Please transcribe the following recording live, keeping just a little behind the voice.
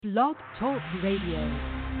Blog Talk Radio.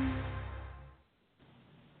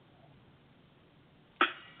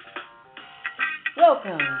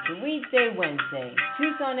 Welcome to Weedsday Wednesday,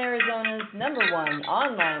 Tucson, Arizona's #1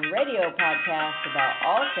 online radio podcast about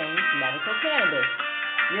all things medical cannabis.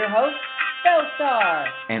 Your host, Bellstar.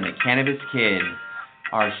 And the Cannabis Kid.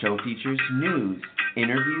 Our show features news,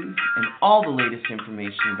 interviews, and all the latest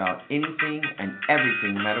information about anything and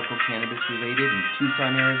everything medical cannabis related in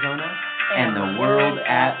Tucson, Arizona, and the world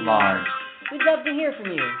at large. We'd love to hear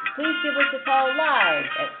from you. Please give us a call live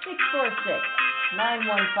at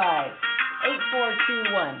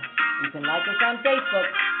 646-915-8421. You can like us on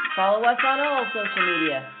Facebook, follow us on all social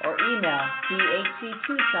media, or email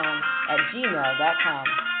thctucson@gmail.com.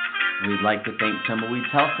 We'd like to thank Tumbleweeds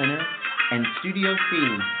Health Center and Studio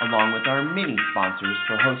C, along with our many sponsors,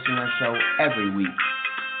 for hosting our show every week.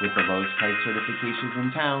 With the lowest price certifications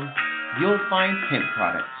in town, you'll find hemp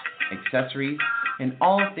products, accessories, and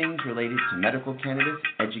all things related to medical cannabis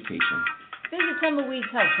education. Visit Tumbleweeds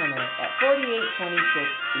Health Center at 4826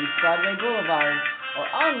 East Broadway Boulevard or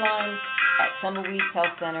online at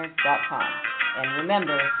tumbleweedshealthcenter.com. And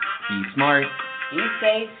remember, be smart, be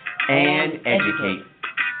safe, and educate.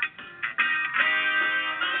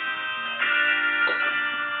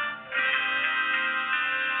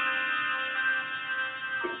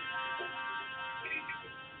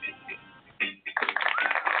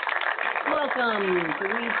 Welcome to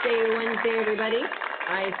Weedsday Wednesday, everybody.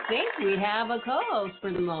 I think we have a co-host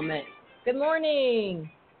for the moment. Good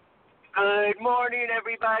morning. Good morning,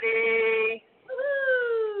 everybody.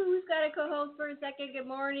 Woo! We've got a co-host for a second. Good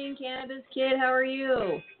morning, Cannabis Kid. How are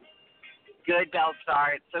you? Good,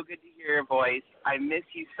 Bellstar. It's so good to hear your voice. I miss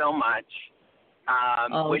you so much.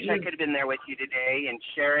 Wish I could have been there with you today and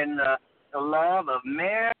sharing the love of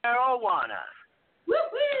marijuana.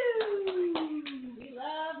 Woo-hoo! We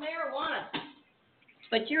love marijuana.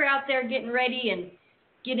 But you're out there getting ready and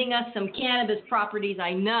getting us some cannabis properties,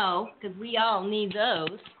 I know, because we all need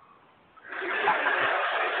those.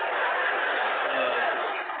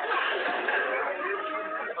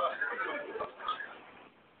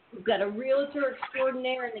 We've got a realtor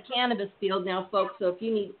extraordinaire in the cannabis field now, folks, so if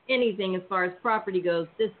you need anything as far as property goes,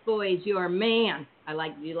 this boy is your man.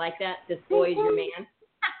 You like that? This boy is your man.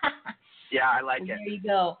 Yeah, I like it. There you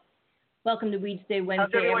go. Welcome to Weedsday Wednesday,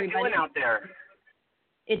 How's everyone everybody. doing out there?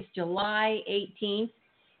 It's July 18th,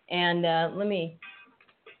 and as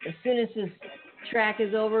soon as this track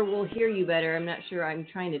is over, we'll hear you better. I'm not sure. I'm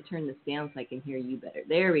trying to turn this down so I can hear you better.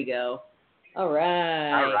 There we go. All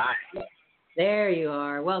right. All right. There you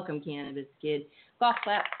are. Welcome, Cannabis Kid. Golf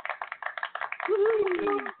clap.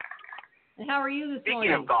 Woo-hoo. And how are you this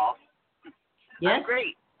morning? Speaking of golf, yes? I'm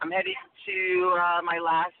great. I'm heading to my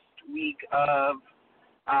last week of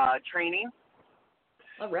training.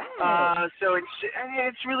 All right. So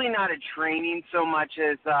it's really not a training so much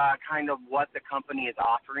as kind of what the company is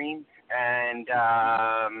offering and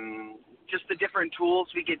just the different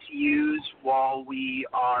tools we get to use while we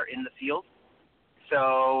are in the field.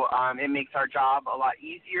 So it makes our job a lot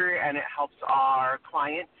easier, and it helps our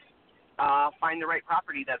clients find the right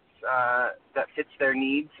property that fits their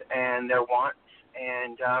needs and their wants,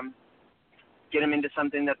 and get them into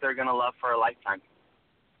something that they're going to love for a lifetime.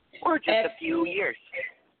 Or just a few years.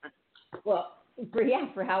 Well,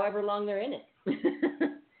 for however long they're in it.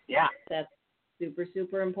 Yeah. That's super,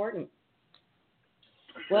 super important.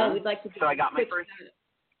 Well, we'd like to... So I got my first...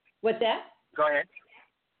 What's that? Go ahead.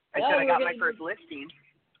 I said I got my first listing.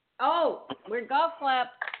 Oh, we're golf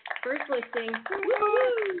clap. First listing.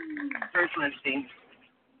 Woo! First listing.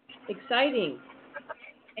 Exciting.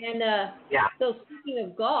 And So speaking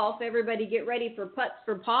of golf, everybody get ready for Putts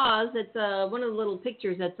for Paws. It's one of the little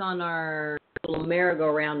pictures that's on our little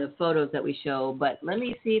merry-go-round of photos that we show. But let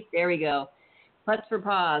me see if, there we go. Putts for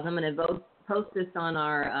Paws. I'm going to post this on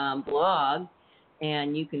our blog,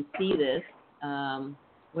 and you can see this.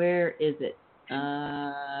 Where is it?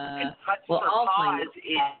 Putts for Paws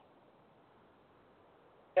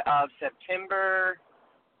of September.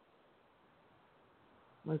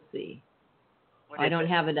 Let's see. I don't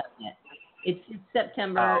have it up yet. It's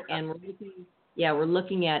September, okay. And we're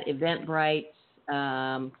looking at Eventbrite.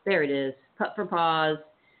 There it is, Putt for Paws,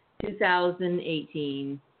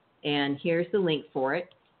 2018, and here's the link for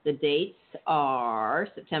it. The dates are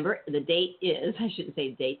September. The date is, I shouldn't say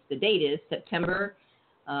dates. The date is September.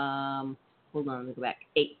 Hold on, let me go back.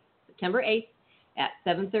 September 8th at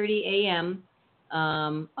 7:30 a.m.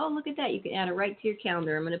 Look at that. You can add it right to your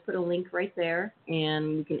calendar. I'm going to put a link right there,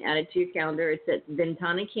 and you can add it to your calendar. It's at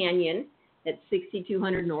Ventana Canyon at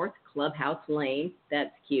 6200 North Clubhouse Lane.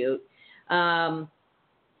 That's cute.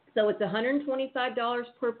 So it's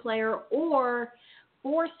 $125 per player or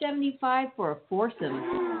 $475 for a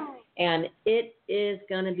foursome. And it is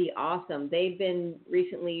going to be awesome. They've been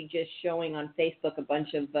recently just showing on Facebook a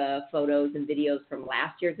bunch of photos and videos from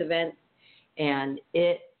last year's events, and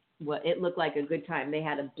it looked like a good time. They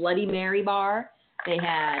had a Bloody Mary bar. They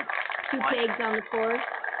had 2 kegs on the course.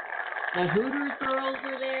 The Hooters girls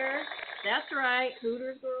are there. That's right.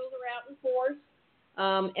 Hooters girls are out in force.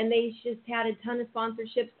 And they just had a ton of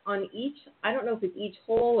sponsorships on each. I don't know if it's each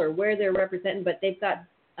hole or where they're representing, but they've got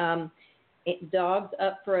dogs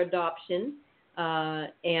up for adoption.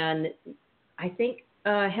 And I think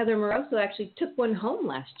Heather Moroso actually took one home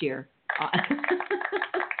last year.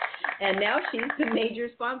 And now she's the major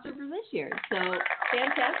sponsor for this year. So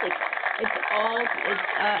fantastic. It's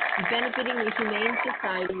benefiting the Humane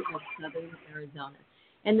Society of Southern Arizona.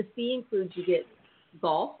 And the fee includes you get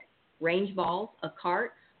golf, range balls, a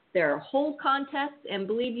cart. There are hole contests, and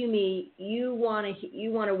believe you me, you want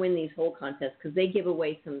to win these hole contests because they give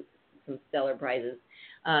away some stellar prizes.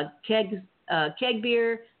 Keg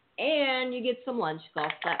beer, and you get some lunch,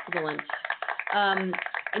 golf clap for the lunch.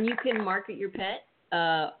 And you can market your pet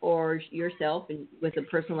or yourself with a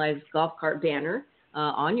personalized golf cart banner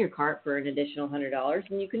on your cart for an additional $100.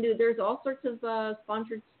 And you can there's all sorts of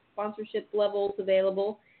sponsorship levels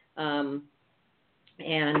available. And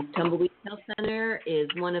Tumbleweed Health Center is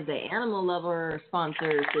one of the animal lover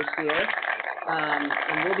sponsors this year. And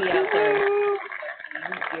we'll be out there. If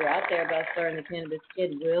you're out there, Buster and the Cannabis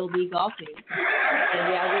Kid will be golfing.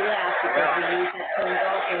 And yeah, we laugh because we use that term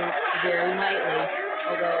golfing very lightly.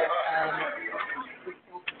 Although,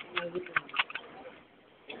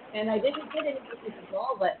 and I didn't get anything with the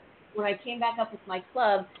ball, but when I came back up with my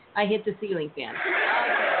club, I hit the ceiling fan.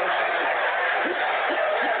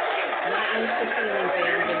 Not used to ceiling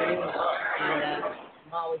fans anymore. And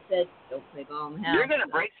Mom always said, don't play ball in the house. You're going to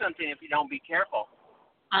break something if you don't be careful.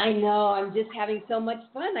 I know. I'm just having so much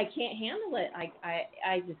fun. I can't handle it.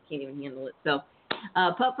 I just can't even handle it. So,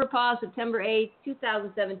 Pup for Paws, September 8th,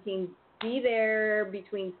 2017. Be there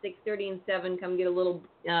between 6:30 and 7. Come get a little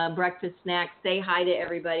breakfast snack. Say hi to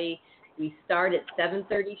everybody. We start at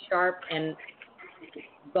 7:30 sharp, and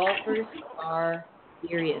golfers are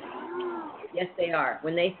serious. Yes, they are.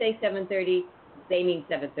 When they say 7:30, they mean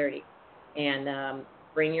 7:30. And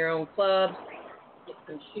bring your own clubs, get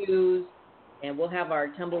some shoes, and we'll have our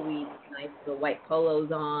tumbleweed nice little white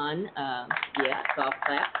polos on. Golf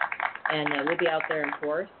clap. And we'll be out there in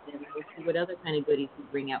force, and we'll see what other kind of goodies we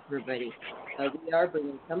bring out for everybody. We are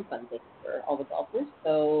bringing some fun things for all the golfers,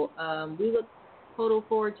 so we look total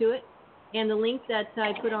forward to it. And the link that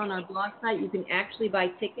I put on our blog site, you can actually buy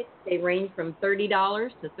tickets. They range from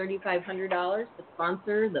 $30 to $3,500 to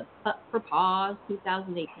sponsor the Pup for Paws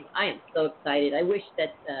 2018. I am so excited. I wish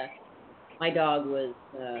that my dog was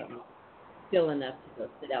still enough to go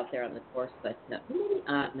sit out there on the course, but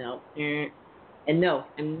no. And no,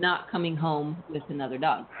 I'm not coming home with another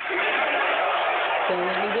dog. So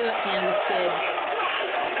let me do it, Cannabis Kid.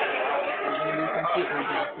 There's going to be some cute ones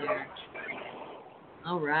out there.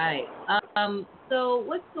 All right. So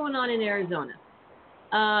what's going on in Arizona?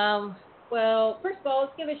 Well, first of all,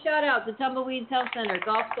 let's give a shout out to Tumbleweeds Health Center,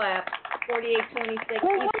 Golf Clap, 4826 East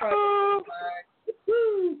Broadway Boulevard.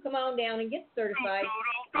 Woo! Come on down and get certified.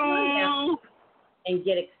 Come on down and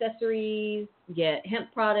get accessories, get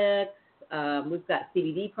hemp products. We've got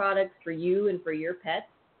CBD products for you and for your pets,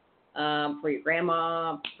 for your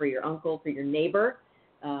grandma, for your uncle, for your neighbor.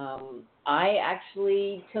 I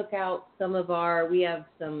actually took out we have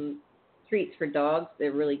some treats for dogs.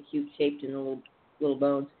 They're really cute, shaped in little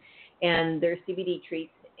bones. And they're CBD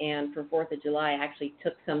treats. And for 4th of July, I actually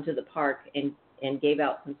took some to the park and gave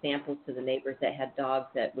out some samples to the neighbors that had dogs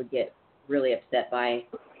that would get really upset by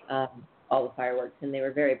all the fireworks. And they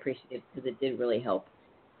were very appreciative because it did really help.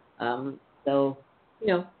 So,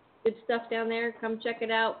 good stuff down there. Come check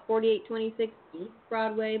it out, 4826 East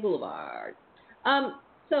Broadway Boulevard.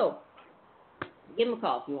 So, give them a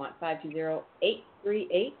call if you want,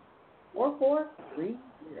 520-838-4430.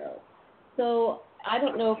 So, I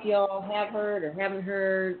don't know if y'all have heard or haven't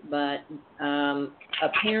heard, but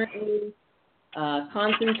apparently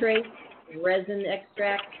concentrates, resin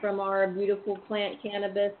extracts from our beautiful plant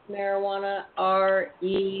cannabis, marijuana, are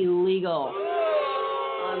illegal.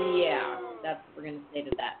 Yeah, that's what we're going to say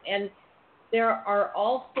to that. And there are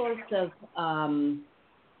all sorts of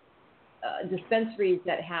dispensaries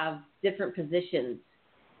that have different positions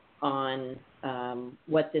on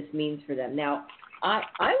what this means for them. Now, I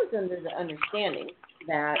was under the understanding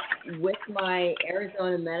that with my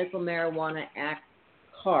Arizona Medical Marijuana Act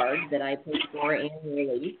card that I pay for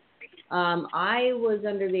annually, I was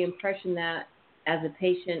under the impression that as a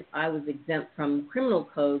patient I was exempt from criminal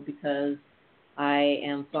code because I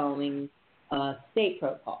am following state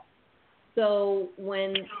protocol. So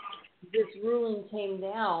when this ruling came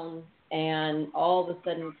down and all of a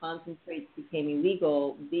sudden concentrates became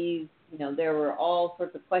illegal, there were all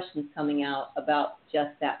sorts of questions coming out about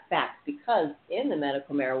just that fact, because in the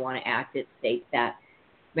Medical Marijuana Act it states that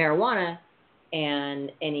marijuana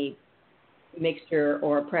and any mixture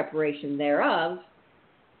or preparation thereof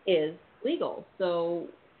is legal. So,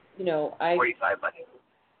 I'm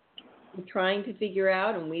trying to figure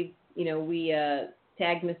out, and we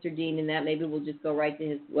tagged Mr. Dean in that. Maybe we'll just go right to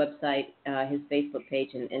his website, his Facebook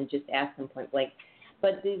page, and just ask him point blank.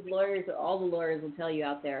 But these lawyers, all the lawyers will tell you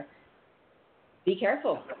out there, be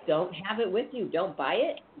careful. Don't have it with you. Don't buy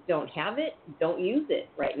it. Don't have it. Don't use it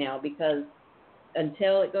right now, because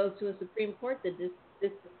until it goes to a Supreme Court, this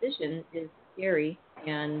decision is scary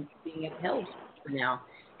and being upheld for now.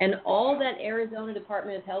 And all that Arizona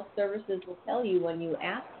Department of Health Services will tell you when you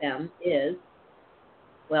ask them is,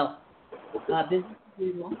 business as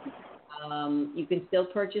usual. You can still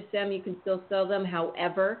purchase them. You can still sell them.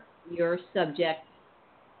 However, you're subject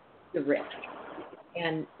to risk.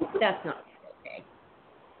 And that's not okay.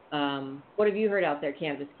 What have you heard out there,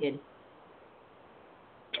 Cannabis Kid?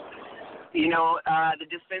 The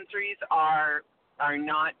dispensaries are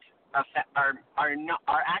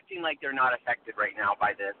acting like they're not affected right now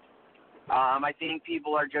by this. I think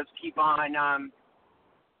people are just keep on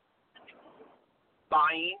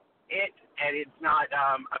buying it, and it's not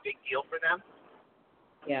a big deal for them.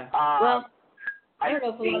 Yeah. I don't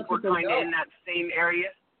know if think we're kind of in that same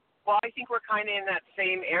area. Well, I think we're kind of in that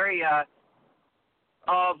same area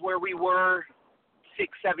of where we were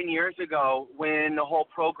 6-7 years ago when the whole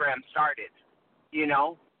program started,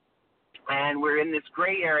 and we're in this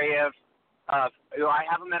gray area of I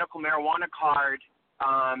have a medical marijuana card.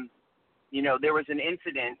 There was an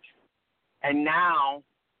incident, and now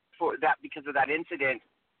because of that incident,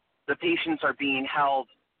 the patients are being held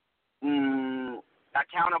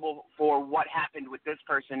accountable for what happened with this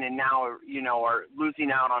person, and now are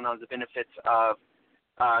losing out on the benefits of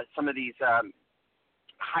some of these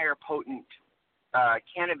higher potent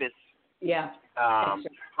cannabis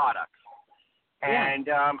products. And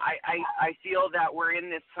I feel that we're in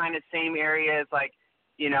this kind of same area as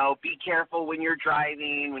be careful when you're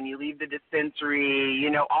driving, when you leave the dispensary,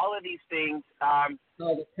 all of these things. I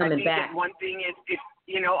think that one thing is,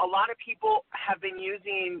 a lot of people have been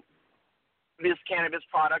using this cannabis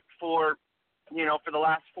product for the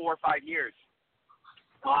last 4 or 5 years,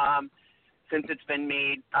 since it's been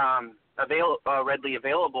made readily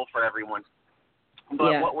available for everyone.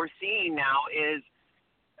 But what we're seeing now is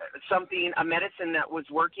a medicine that was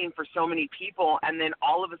working for so many people, and then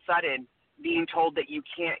all of a sudden being told that you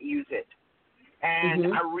can't use it.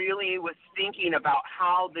 And I really was thinking about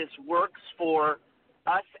how this works for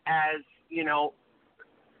us as,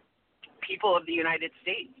 people of the United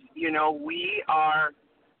States. We are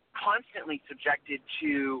constantly subjected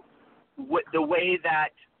to the way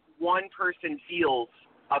that one person feels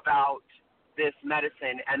about this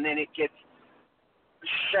medicine, and then it gets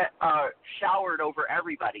showered over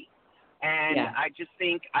everybody. And I just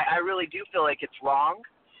think, I really do feel like it's wrong.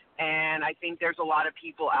 And I think there's a lot of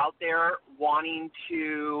people out there wanting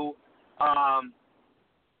to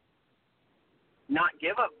not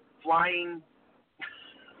give a flying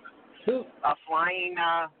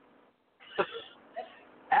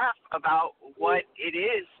F about what it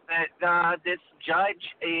is that this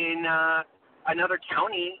judge in another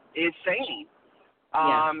county is saying.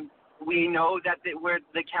 We know that where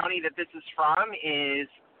the county that this is from is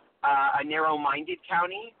a narrow-minded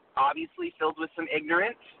county, obviously filled with some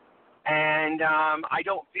ignorance. And I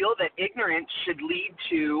don't feel that ignorance should lead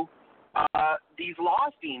to these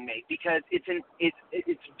laws being made, because it's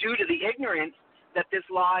due to the ignorance that this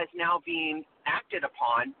law is now being acted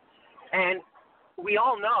upon. And we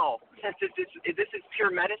all know that this is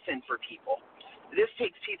pure medicine for people. This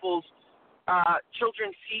takes people's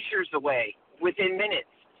children's seizures away within minutes.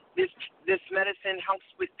 This medicine helps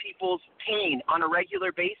with people's pain on a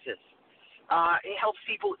regular basis. It helps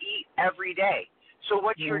people eat every day. So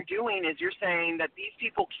what you're doing is you're saying that these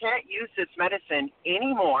people can't use this medicine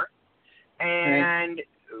anymore, and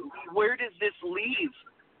where does this leave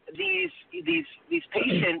these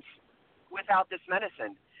patients without this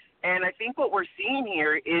medicine? And I think what we're seeing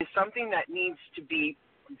here is something that needs to be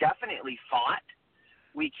definitely fought.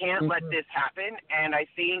 We can't let this happen, and I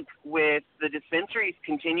think with the dispensaries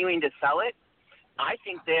continuing to sell it, I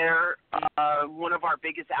think they're one of our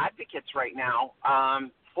biggest advocates right now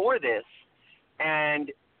for this.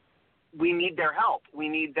 And we need their help. We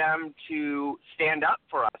need them to stand up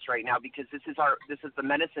for us right now, because this is the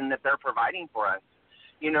medicine that they're providing for us.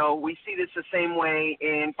 You know, we see this the same way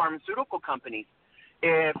in pharmaceutical companies.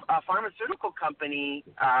 If a pharmaceutical company,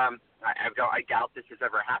 I doubt this has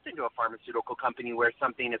ever happened to a pharmaceutical company where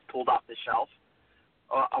something is pulled off the shelf.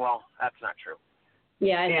 Well, that's not true.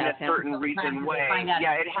 Yeah, in a certain reason way.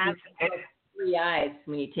 Yeah, it has. 3 eyes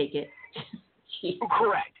when you take it.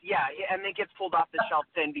 Correct. Yeah, and it gets pulled off the shelf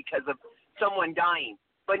then because of someone dying.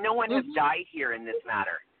 But no one has died here in this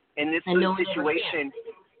matter, in this situation,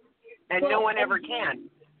 and no one ever can.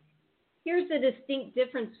 Here's a distinct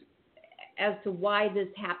difference as to why this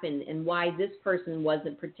happened and why this person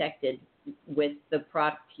wasn't protected with the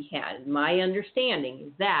product he had. My understanding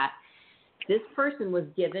is that this person was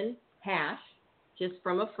given hash just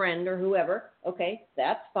from a friend or whoever. Okay,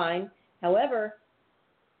 that's fine. However,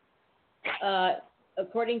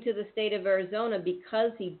 according to the state of Arizona,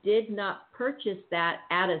 because he did not purchase that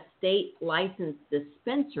at a state licensed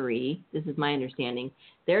dispensary, this is my understanding,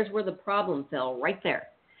 there's where the problem fell, right there.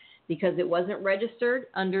 Because it wasn't registered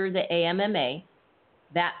under the AMMA,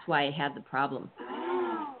 that's why it had the problem.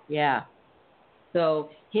 Yeah.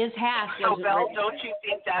 So his hash So, wasn't Belle, registered. don't you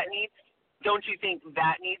think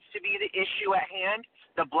that needs to be the issue at hand,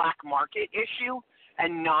 the black market issue,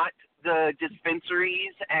 and not the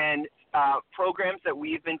dispensaries and programs that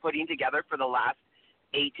we've been putting together for the last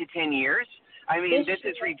 8 to 10 years? I mean, this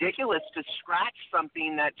is ridiculous to scratch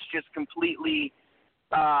something that's just completely,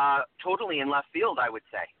 totally in left field, I would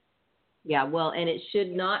say. Yeah, well, and it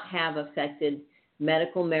should not have affected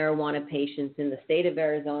medical marijuana patients in the state of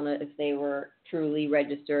Arizona if they were truly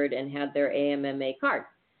registered and had their AMMA card.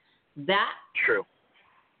 That. True.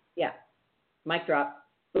 Yeah. Mic drop.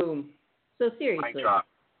 Boom. So seriously. Mic drop.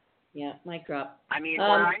 Yeah, mic drop. I mean,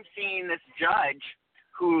 where I'm seeing this judge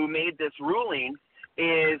who made this ruling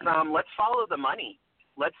is let's follow the money.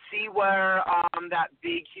 Let's see where that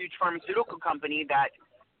big, huge pharmaceutical company that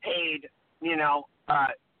paid,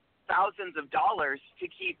 thousands of dollars to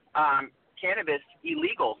keep cannabis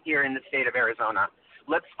illegal here in the state of Arizona.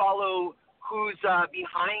 Let's follow who's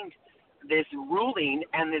behind this ruling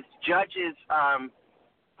and this judge's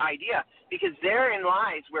idea, because therein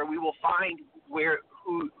lies where we will find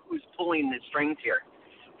who's pulling the strings here.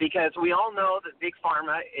 Because we all know that Big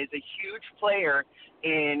Pharma is a huge player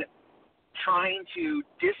in trying to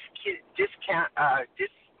discount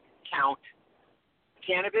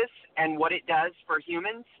cannabis and what it does for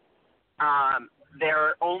humans.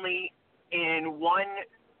 They're only in one.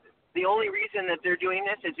 The only reason that they're doing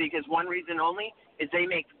this is because one reason only is they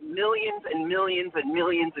make millions and millions and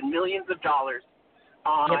millions and millions of dollars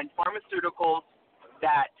on pharmaceuticals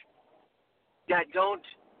that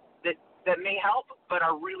may help but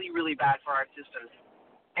are really, really bad for our systems.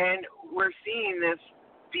 And we're seeing this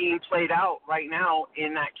being played out right now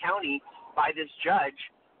in that county by this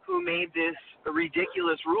judge who made this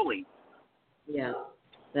ridiculous ruling. Yeah,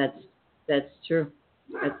 that's true.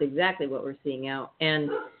 That's exactly what we're seeing out. And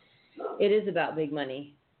it is about big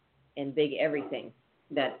money and big everything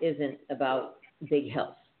that isn't about big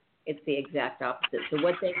health. It's the exact opposite. So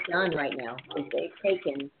what they've done right now is they've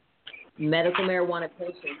taken medical marijuana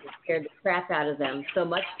patients and scared the crap out of them, so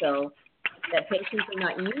much so that patients are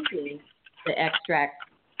not using the extract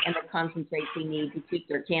and the concentrates they need to keep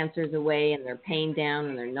their cancers away and their pain down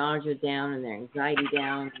and their nausea down and their anxiety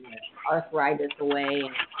down and their arthritis away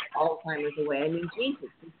and Alzheimer's away. I mean, Jesus,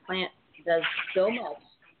 this plant does so much,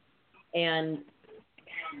 and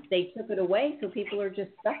they took it away, so people are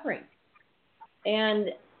just suffering.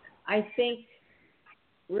 And I think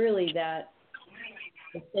really that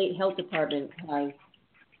the state health department has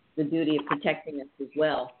the duty of protecting us as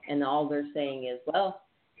well. And all they're saying is, well,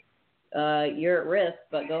 you're at risk,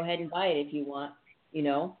 but go ahead and buy it if you want,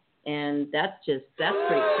 and that's pretty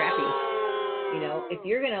crappy. If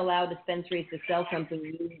you're going to allow dispensaries to sell something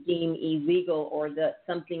you deem illegal or that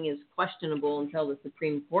something is questionable until the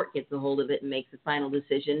Supreme Court gets a hold of it and makes a final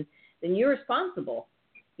decision, then you're responsible.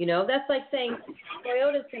 That's like saying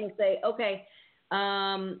Toyota's going to say, okay,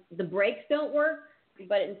 the brakes don't work,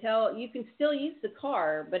 but until you can still use the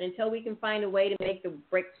car, but until we can find a way to make the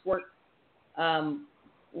brakes work,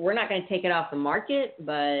 we're not going to take it off the market,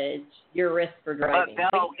 but it's your risk for driving.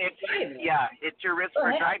 But Belle, it's your risk for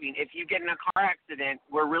driving. If you get in a car accident,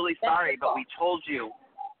 we're really sorry, but we told you.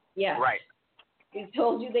 Yeah. Right. We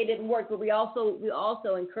told you they didn't work, but we also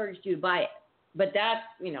encouraged you to buy it. But that's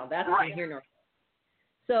that's right here nor.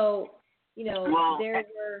 So, you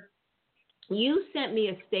sent me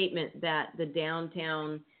a statement that the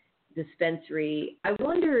downtown dispensary, I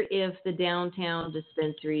wonder if the downtown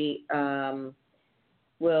dispensary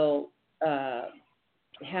will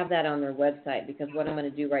have that on their website, because what I'm going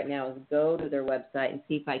to do right now is go to their website and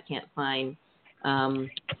see if I can't find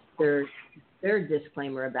their their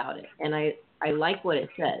disclaimer about it, and I like what it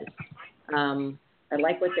says. I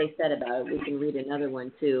like what they said about it. We can read another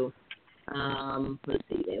one too. Let's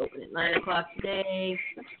see, they open at 9 o'clock today,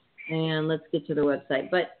 and let's get to their website.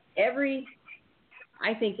 But I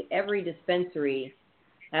think every dispensary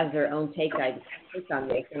has their own take on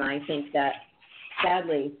this, and I think that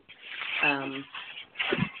sadly,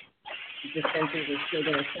 dispensaries are still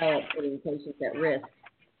going to sell it, putting patients at risk,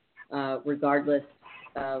 regardless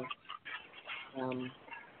of,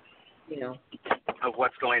 of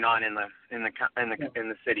what's going on in the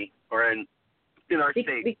city or in our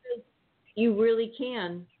state. Because you really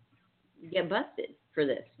can get busted for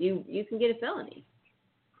this. You can get a felony,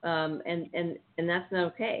 and that's not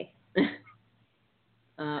okay.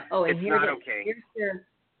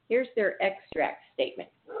 Here's their extract statement.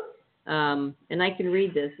 And I can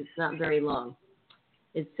read this. It's not very long.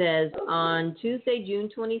 It says, on Tuesday, June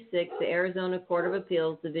 26th, the Arizona Court of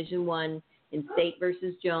Appeals, Division 1 in State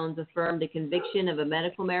versus Jones, affirmed a conviction of a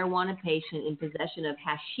medical marijuana patient in possession of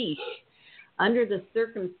hashish under the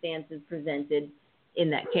circumstances presented in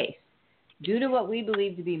that case. Due to what we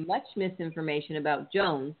believe to be much misinformation about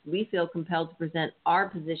Jones, we feel compelled to present our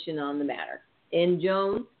position on the matter. In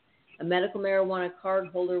Jones, a medical marijuana card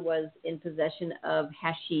holder was in possession of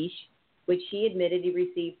hashish, which he admitted he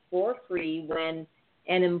received for free when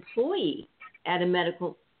an employee at a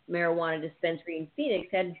medical marijuana dispensary in Phoenix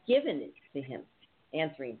had given it to him.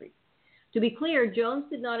 Answering brief. To be clear, Jones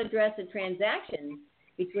did not address a transaction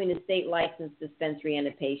between a state licensed dispensary and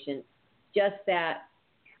a patient, just that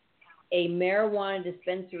a marijuana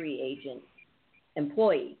dispensary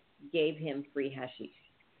employee gave him free hashish.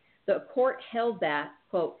 The court held that,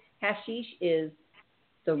 quote, hashish is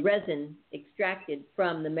the resin extracted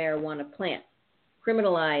from the marijuana plant,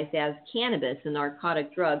 criminalized as cannabis, a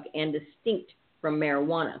narcotic drug, and distinct from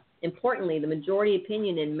marijuana. Importantly, the majority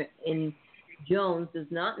opinion in Jones does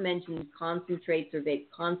not mention concentrates or vape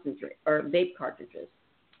cartridges.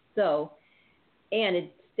 So, and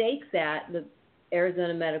it states that the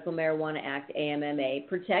Arizona Medical Marijuana Act, AMMA,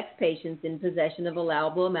 protects patients in possession of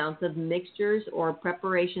allowable amounts of mixtures or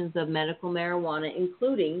preparations of medical marijuana,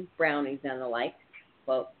 including brownies and the like.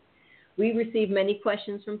 Quote, we receive many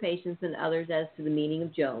questions from patients and others as to the meaning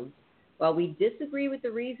of Jones. While we disagree with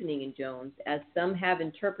the reasoning in Jones, as some have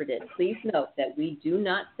interpreted, please note that we do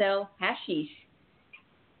not sell hashish.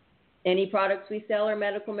 Any products we sell are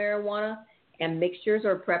medical marijuana and mixtures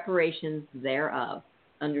or preparations thereof,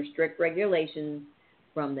 under strict regulations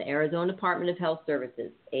from the Arizona Department of Health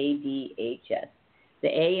Services, ADHS. The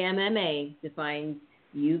AMMA defines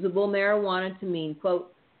usable marijuana to mean,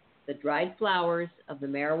 quote, the dried flowers of the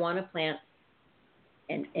marijuana plant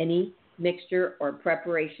and any mixture or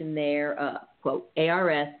preparation thereof, quote,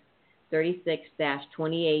 ARS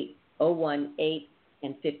 36-28018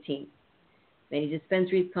 and 15. Many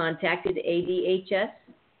dispensaries contacted ADHS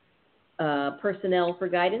personnel for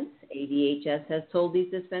guidance. ADHS has told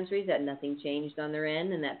these dispensaries that nothing changed on their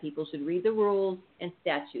end and that people should read the rules and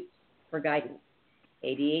statutes for guidance.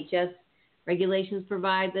 ADHS regulations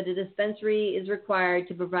provide that a dispensary is required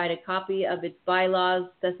to provide a copy of its bylaws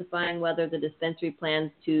specifying whether the dispensary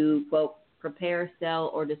plans to, quote, prepare,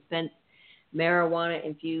 sell, or dispense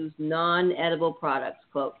marijuana-infused non-edible products,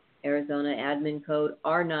 quote, Arizona Admin Code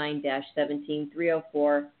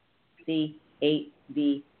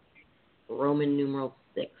R9-17304C8B, Roman numeral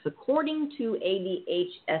 6. According to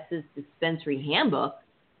ADHS's dispensary handbook,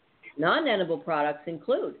 non-edible products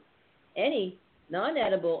include any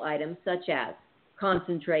non-edible items such as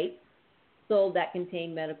concentrates sold that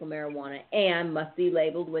contain medical marijuana and must be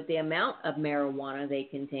labeled with the amount of marijuana they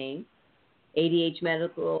contain. ADH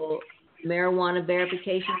Medical Marijuana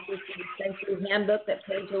Verification System Dispensary Handbook at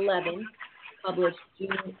page 11, published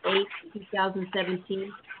June 8,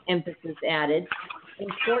 2017, emphasis added.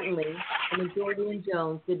 Importantly, the majority in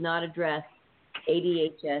Jones did not address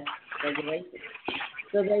ADHS regulations.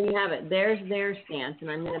 So there you have it. There's their stance,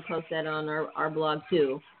 and I'm going to post that on our blog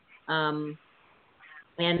too. And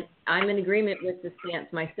I'm in agreement with the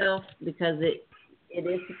stance myself because it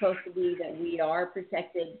is supposed to be that we are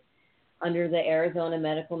protected under the Arizona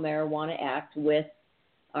Medical Marijuana Act with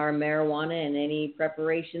our marijuana and any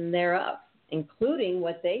preparation thereof, including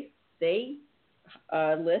what they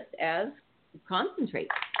list as concentrate.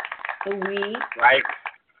 So we, right,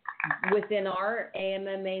 within our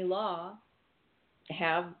AMMA law,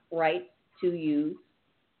 have rights to use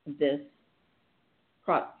this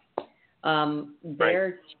product.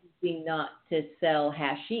 They're choosing not to sell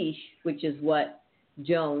hashish, which is what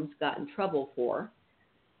Jones got in trouble for,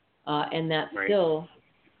 and that's still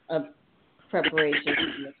a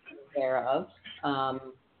preparation thereof.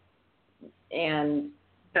 And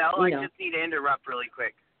Belle, I just need to interrupt really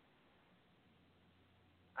quick.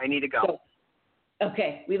 I need to go.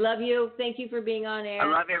 Okay. We love you. Thank you for being on air. I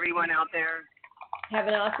love everyone out there. Have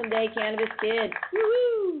an awesome day, Cannabis Kid.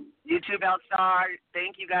 Woo-hoo! You too, Bellstar.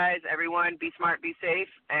 Thank you, guys. Everyone, be smart, be safe,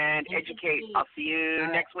 and educate. I'll see you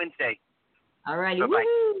next Wednesday. All righty. Bye-bye.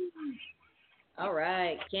 All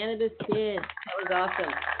right. Cannabis Kid. That was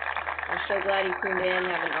awesome. I'm so glad you tuned in.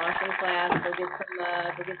 Have an awesome class.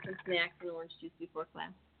 Go get some snacks and orange juice before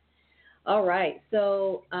class. All right.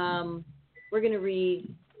 So we're going to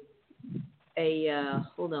read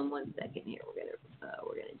hold on one second here.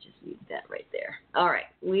 We're gonna just read that right there. All right,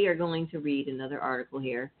 we are going to read another article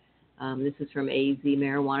here. This is from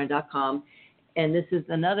azmarijuana.com, and this is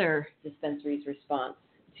another dispensary's response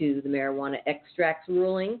to the marijuana extracts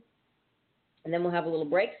ruling. And then we'll have a little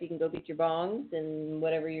break so you can go get your bongs and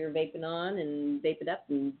whatever you're vaping on and vape it up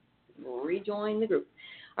and rejoin the group.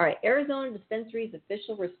 All right, Arizona dispensary's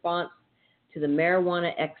official response to the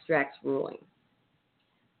marijuana extracts ruling.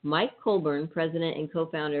 Mike Colburn, president and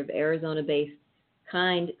co-founder of Arizona-based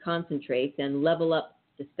Kind Concentrates and Level Up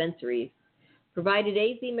Dispensaries, provided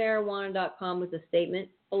azmarijuana.com with a statement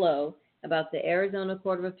below about the Arizona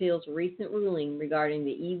Court of Appeals' recent ruling regarding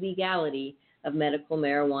the illegality of medical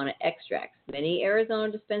marijuana extracts. Many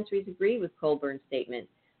Arizona dispensaries agree with Colburn's statement.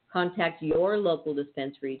 Contact your local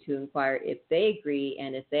dispensary to inquire if they agree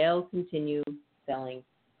and if they'll continue selling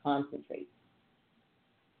concentrates.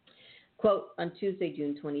 Quote, on Tuesday,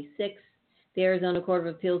 June 26th, the Arizona Court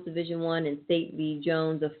of Appeals Division 1 in State v.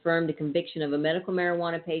 Jones affirmed a conviction of a medical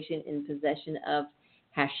marijuana patient in possession of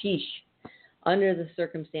hashish under the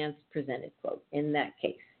circumstance presented, quote, in that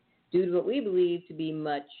case. Due to what we believe to be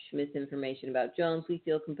much misinformation about Jones, we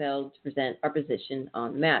feel compelled to present our position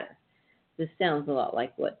on the matter. This sounds a lot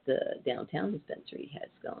like what the downtown dispensary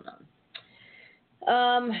has going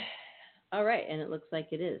on. All right, and it looks like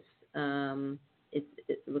it is.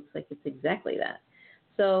 It looks like it's exactly that.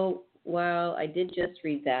 So while I did just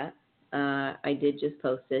read that, I did just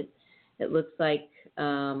post it. It looks like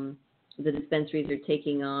the dispensaries are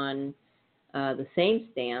taking on the same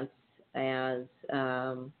stance as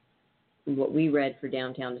what we read for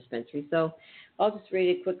downtown dispensary. So I'll just read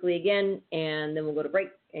it quickly again, and then we'll go to break,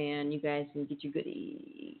 and you guys can get your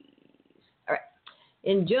goodies. All right.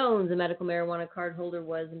 In Jones, a medical marijuana card holder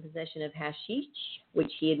was in possession of hashish,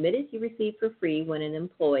 which he admitted he received for free when an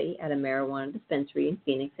employee at a marijuana dispensary in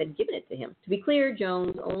Phoenix had given it to him. To be clear,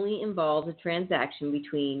 Jones only involves a transaction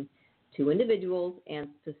between two individuals and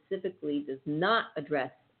specifically does not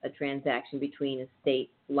address a transaction between a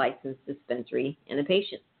state-licensed dispensary and a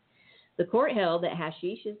patient. The court held that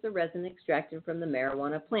hashish is the resin extracted from the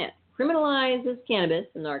marijuana plant, criminalizes cannabis,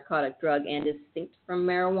 a narcotic drug, and distinct from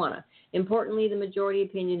marijuana. Importantly, the majority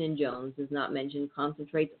opinion in Jones does not mention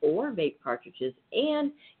concentrates or vape cartridges,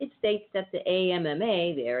 and it states that the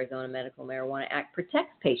AMMA, the Arizona Medical Marijuana Act,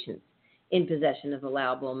 protects patients in possession of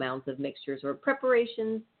allowable amounts of mixtures or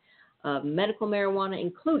preparations of medical marijuana,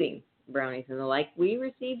 including brownies and the like. We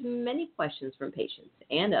received many questions from patients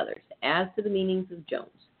and others as to the meanings of Jones.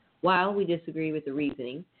 While we disagree with the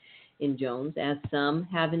reasoning in Jones, as some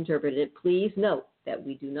have interpreted it, please note that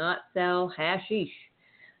we do not sell hashish.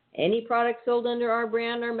 Any products sold under our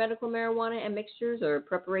brand are medical marijuana and mixtures or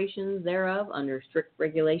preparations thereof under strict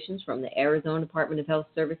regulations from the Arizona Department of Health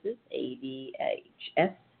Services,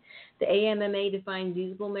 ADHS. The AMMA defines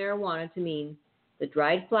usable marijuana to mean the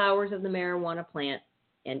dried flowers of the marijuana plant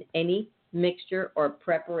and any mixture or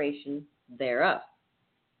preparation thereof.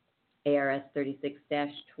 ARS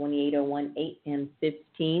 36-28018 and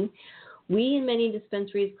 15. We and many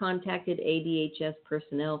dispensaries contacted ADHS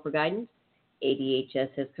personnel for guidance. ADHS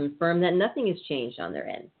has confirmed that nothing has changed on their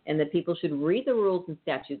end and that people should read the rules and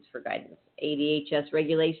statutes for guidance. ADHS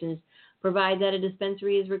regulations provide that a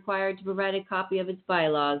dispensary is required to provide a copy of its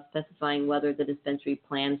bylaws specifying whether the dispensary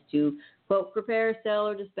plans to, quote, prepare, sell,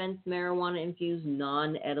 or dispense marijuana-infused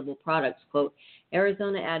non-edible products, quote,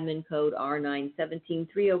 Arizona Admin Code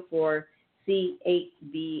R917304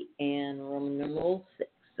 C8B and Roman numeral 6.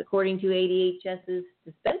 According to ADHS's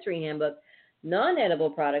dispensary handbook,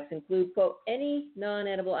 non-edible products include, quote, any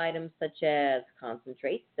non-edible items such as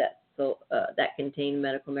concentrates that contain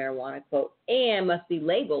medical marijuana, quote, and must be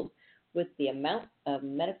labeled with the amount of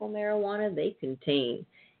medical marijuana they contain.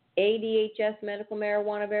 ADHS Medical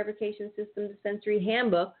Marijuana Verification System Dispensary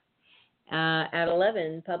Handbook at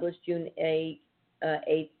 11, published June 8,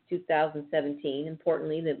 2017.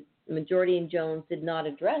 Importantly, the majority in Jones did not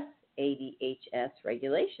address ADHS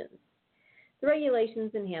regulations. The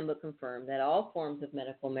regulations and handbook confirm that all forms of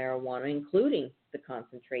medical marijuana, including the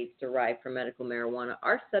concentrates derived from medical marijuana,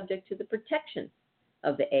 are subject to the protection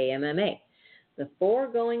of the AMMA.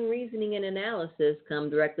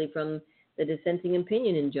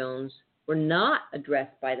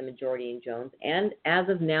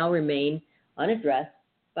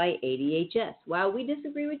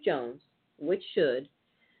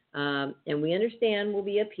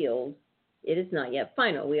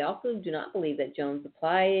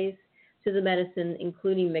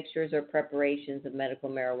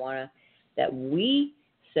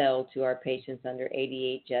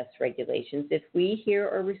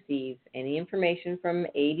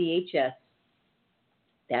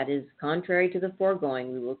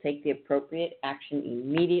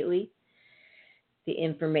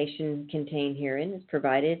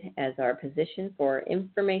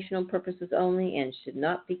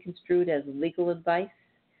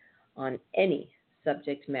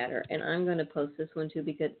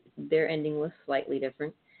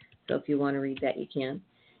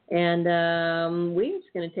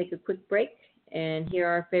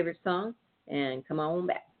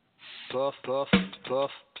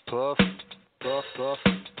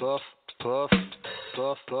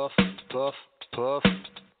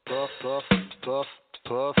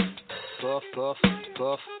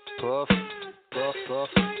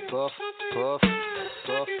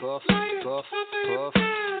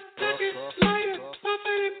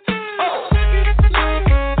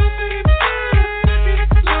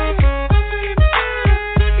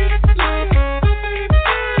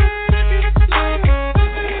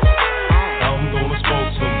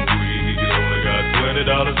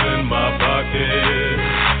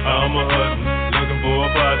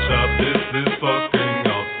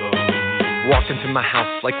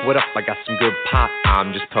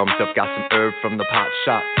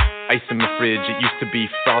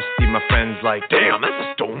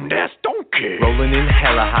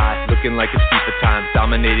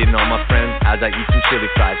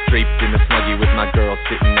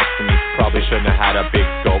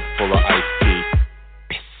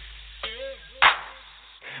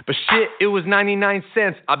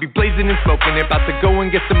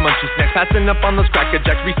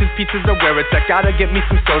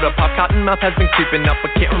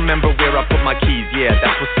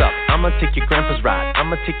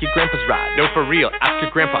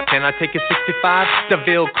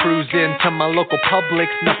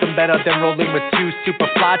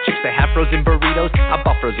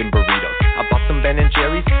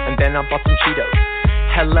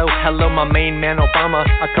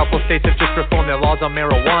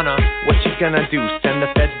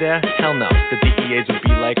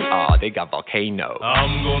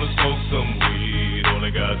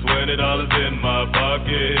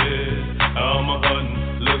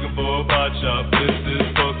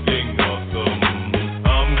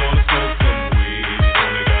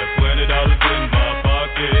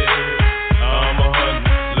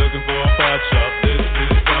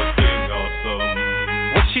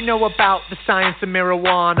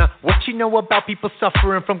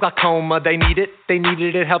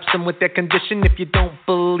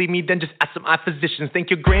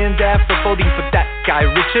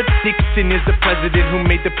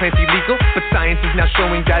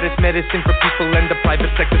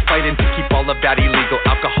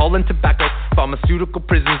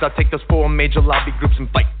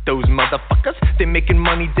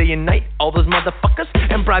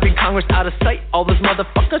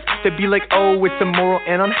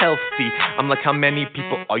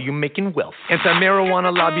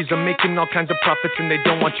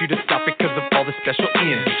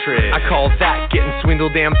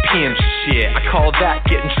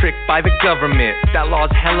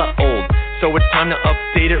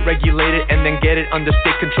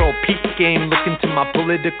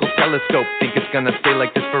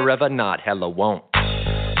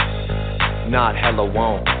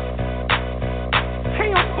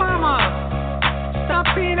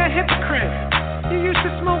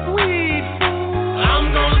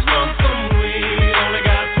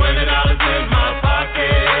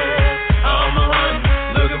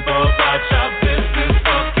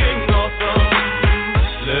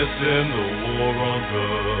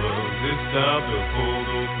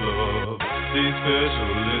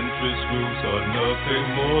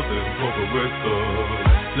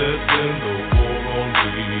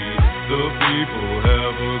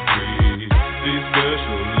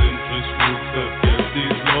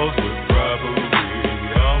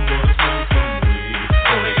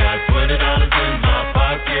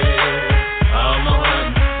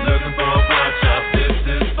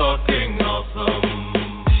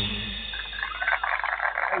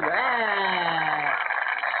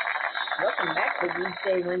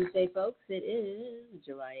 Weedsday Wednesday, folks. It is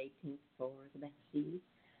July 18th for the besties.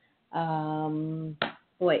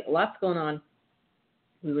 Boy, lots going on.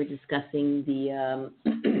 We were discussing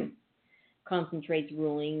the concentrates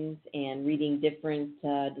rulings and reading different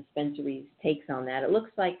dispensaries' takes on that. It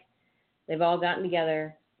looks like they've all gotten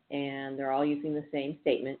together and they're all using the same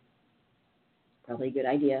statement. Probably a good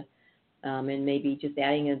idea. And maybe just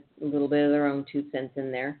adding a little bit of their own 2 cents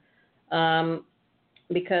in there.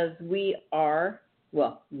 Because we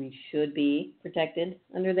should be protected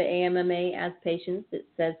under the AMMA as patients. It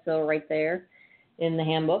says so right there in the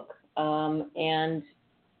handbook. And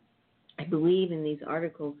I believe in these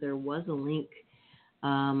articles there was a link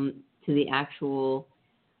to the actual,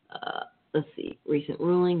 recent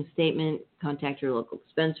ruling, statement, contact your local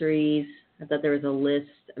dispensaries. I thought there was a list,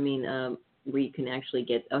 where you can actually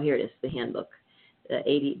get, here it is, the handbook. The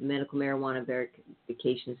 80 Medical Marijuana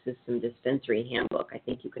Verification System Dispensary Handbook. I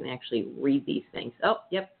think you can actually read these things. Oh,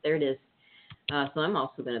 yep, there it is. So I'm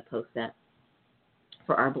also going to post that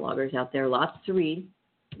for our bloggers out there. Lots to read,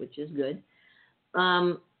 which is good.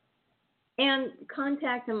 And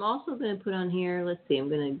contact, I'm also going to put on here, let's see, I'm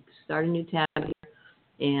going to start a new tab here,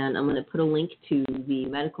 and I'm going to put a link to the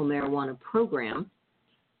medical marijuana program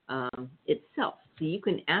itself. So you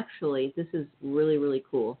can actually, this is really, really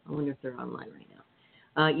cool. I wonder if they're online right now.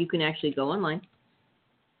 You can actually go online,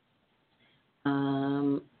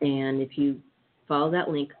 and if you follow that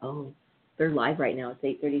link, they're live right now.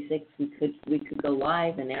 It's 8:36. We could go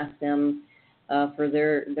live and ask them for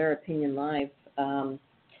their opinion live.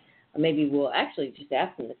 Maybe we'll actually just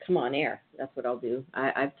ask them to come on air. That's what I'll do.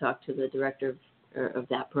 I've talked to the director of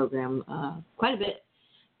that program quite a bit.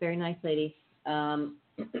 Very nice lady, and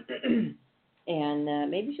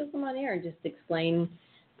maybe she'll come on air and just explain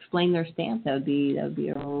their stance. That would be a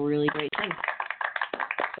really great thing.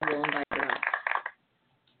 So we'll invite her on.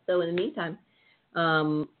 So in the meantime,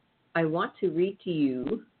 I want to read to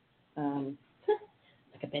you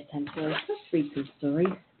like a bedtime story. Let's read some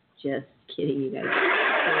stories. Just kidding, you guys.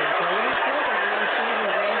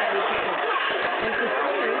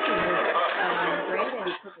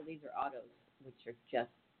 Granddaddy Pickle, these are autos, which are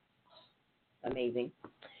just amazing.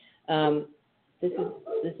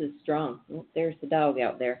 This is strong. Oh, there's the dog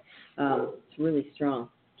out there. It's really strong.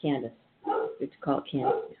 Candace. We have to call it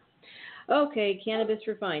Candace now. Okay, cannabis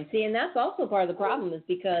refined. See, and that's also part of the problem is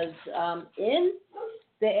because in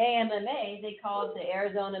the AMMA, they call it the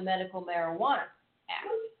Arizona Medical Marijuana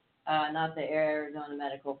Act, not the Arizona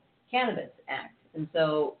Medical Cannabis Act. And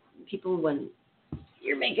so people, when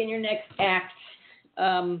you're making your next act,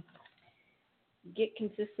 get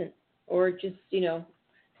consistent or just,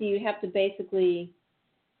 so you have to basically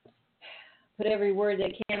put every word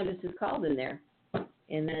that cannabis is called in there.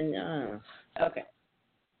 And then, okay.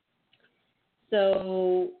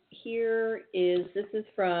 So this is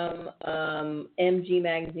from MG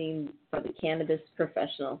Magazine for the Cannabis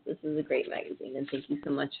Professional. This is a great magazine, and thank you so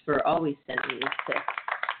much for always sending these to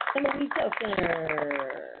Timothy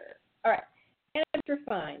Center. All right, Cannabis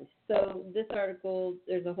Refined. So this article,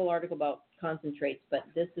 there's a whole article about concentrates, but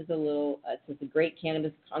this is it's a great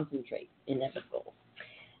cannabis concentrate inevitable.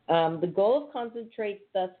 The goal of concentrates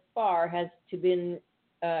thus far has been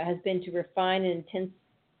to refine and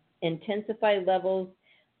intensify levels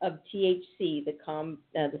of THC, the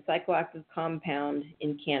psychoactive compound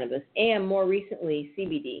in cannabis, and more recently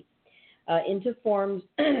CBD, into forms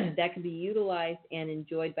that can be utilized and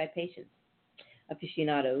enjoyed by patients,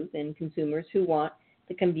 aficionados, and consumers who want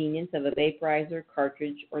the convenience of a vaporizer,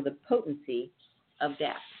 cartridge, or the potency of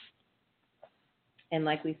DAP. And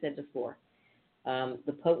like we said before,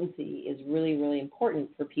 the potency is really, really important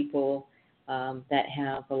for people that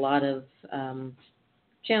have a lot of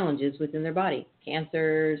challenges within their body.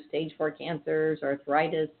 Cancers, stage 4 cancers,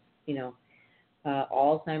 arthritis,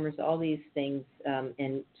 Alzheimer's, all these things,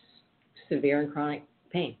 and severe and chronic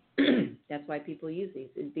pain. That's why people use these.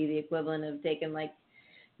 It'd be the equivalent of taking like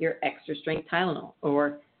your extra strength Tylenol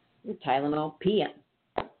or Tylenol PM.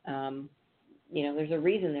 There's a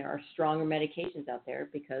reason there are stronger medications out there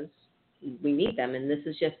because we need them, and this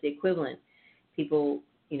is just the equivalent. People,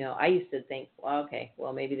 I used to think,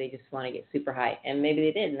 maybe they just want to get super high, and maybe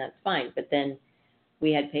they did, and that's fine. But then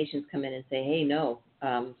we had patients come in and say, hey, no,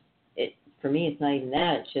 for me it's not even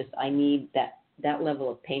that. It's just I need that level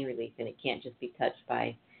of pain relief, and it can't just be touched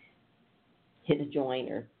by hitting a joint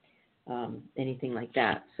or anything like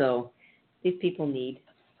that. So these people need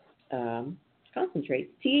concentrates.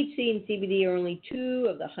 THC and CBD are only 2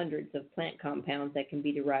 of the hundreds of plant compounds that can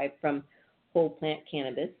be derived from whole plant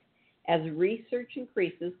cannabis. As research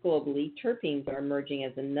increases globally, terpenes are emerging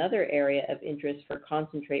as another area of interest for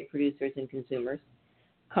concentrate producers and consumers.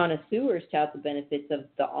 Connoisseurs tout the benefits of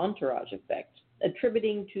the entourage effect,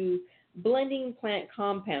 attributing to blending plant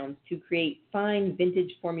compounds to create fine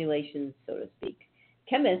vintage formulations, so to speak.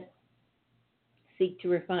 Chemists seek to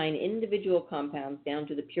refine individual compounds down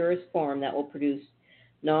to the purest form that will produce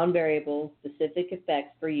non-variable specific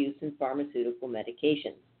effects for use in pharmaceutical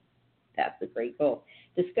medications. That's the great goal.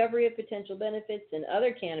 Discovery of potential benefits in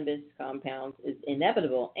other cannabis compounds is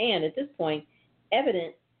inevitable and, at this point,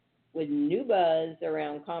 evident with new buzz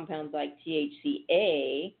around compounds like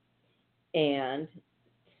THCA and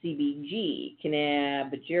CBG,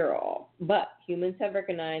 cannabigerol. But humans have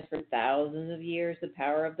recognized for thousands of years the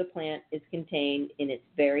power of the plant is contained in its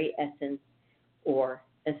very essence or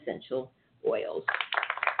essential oils.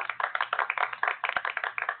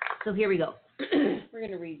 So here we go. We're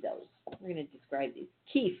going to read those. We're going to describe these.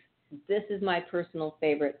 Keef. This is my personal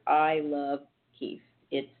favorite. I love keef.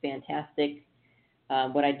 It's fantastic.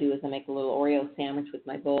 What I do is I make a little Oreo sandwich with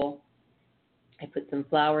my bowl. I put some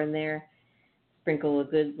flour in there, sprinkle a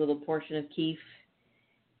good little portion of keef,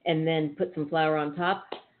 and then put some flour on top.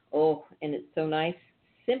 Oh, and it's so nice.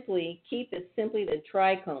 Keef is simply the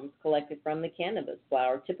trichomes collected from the cannabis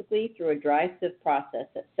flower, typically through a dry sieve process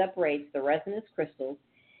that separates the resinous crystals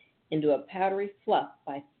into a powdery fluff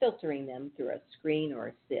by filtering them through a screen or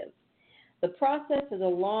a sieve. The process has a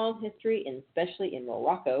long history, especially in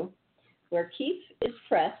Morocco, where keef is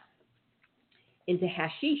pressed into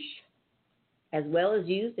hashish, as well as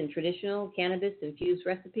used in traditional cannabis-infused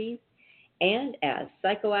recipes and as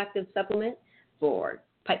psychoactive supplement for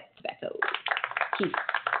pipe tobacco. Keef.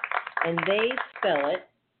 And they spell it,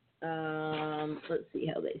 let's see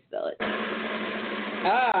how they spell it.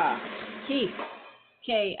 Keef.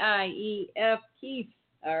 K-I-E-F, keef.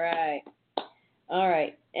 All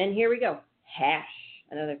right. And here we go. Hash,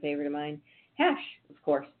 another favorite of mine. Hash, of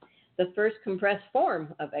course. The first compressed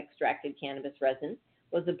form of extracted cannabis resin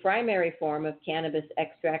was the primary form of cannabis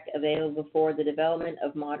extract available before the development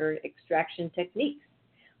of modern extraction techniques.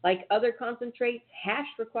 Like other concentrates, hash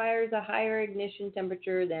requires a higher ignition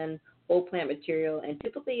temperature than whole plant material and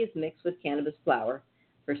typically is mixed with cannabis flower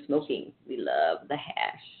for smoking. We love the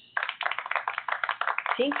hash.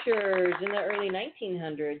 Tinctures. In the early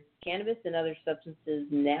 1900s, cannabis and other substances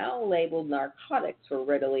now labeled narcotics were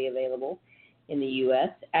readily available in the U.S.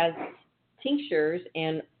 as tinctures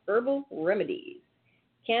and herbal remedies.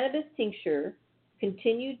 Cannabis tincture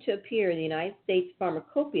continued to appear in the United States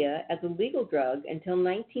pharmacopoeia as a legal drug until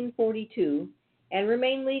 1942 and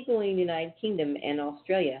remained legal in the United Kingdom and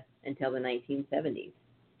Australia until the 1970s.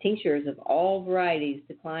 Tinctures of all varieties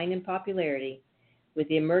declined in popularity with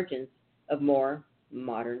the emergence of more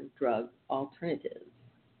modern drug alternatives.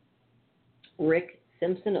 Rick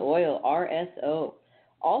Simpson oil, RSO,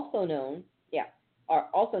 also known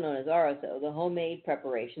as RSO, the homemade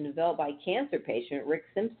preparation developed by cancer patient Rick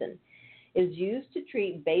Simpson, is used to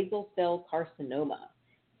treat basal cell carcinoma.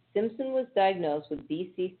 Simpson was diagnosed with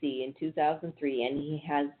BCC in 2003, and he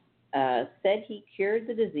has said he cured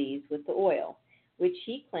the disease with the oil, which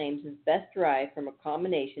he claims is best derived from a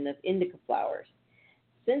combination of indica flowers.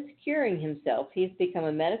 Since curing himself, he has become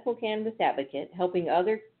a medical cannabis advocate, helping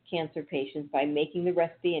other cancer patients by making the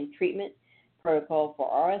recipe and treatment protocol for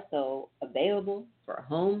RSO available for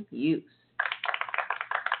home use.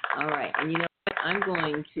 All right, and you know what? I'm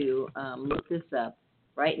going to look this up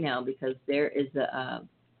right now because there is a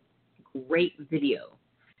great video,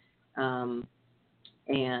 and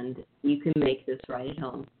you can make this right at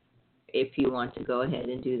home if you want to go ahead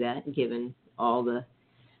and do that, given all the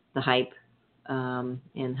hype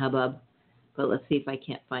and hubbub. But let's see if I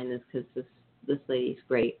can't find this because this lady's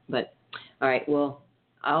great. But all right, well,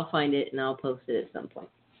 I'll find it and I'll post it at some point.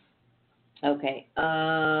 Okay.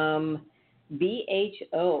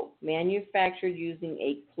 BHO, manufactured using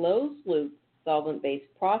a closed-loop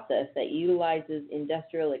solvent-based process that utilizes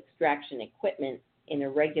industrial extraction equipment in a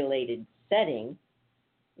regulated setting.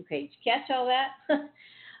 Okay, did you catch all that?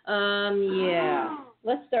 Yeah.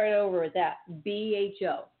 Let's start over with that.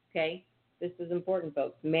 BHO, okay? This is important,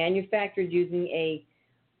 folks. Manufactured using a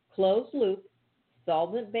closed-loop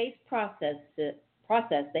solvent-based process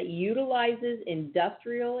that utilizes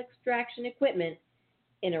industrial extraction equipment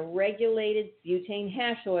in a regulated butane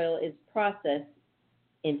hash oil is processed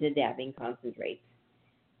into dabbing concentrates.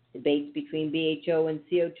 Debates between BHO and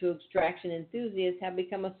CO2 extraction enthusiasts have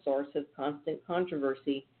become a source of constant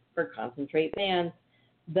controversy for concentrate bans,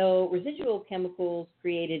 though residual chemicals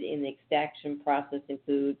created in the extraction process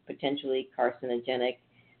include potentially carcinogenic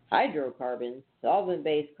hydrocarbons.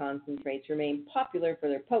 Solvent-based concentrates remain popular for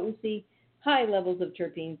their potency, high levels of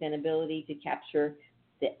terpenes, and ability to capture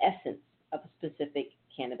the essence of a specific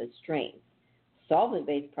cannabis strain.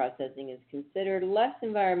 Solvent-based processing is considered less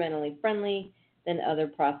environmentally friendly than other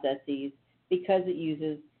processes because it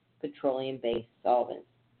uses petroleum-based solvents.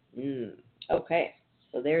 Okay,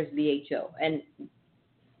 so there's BHO. And it's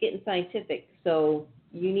getting scientific, so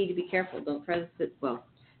you need to be careful. Don't try this. Well,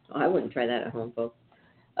 I wouldn't try that at home, folks.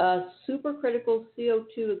 Supercritical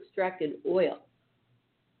CO2 extracted oil.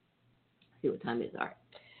 See what time it is. All right.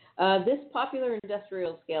 This popular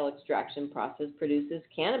industrial scale extraction process produces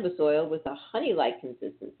cannabis oil with a honey-like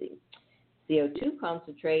consistency. CO2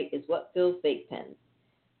 concentrate is what fills vape pens.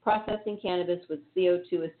 Processing cannabis with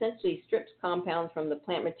CO2 essentially strips compounds from the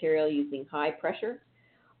plant material using high pressure.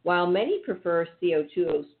 While many prefer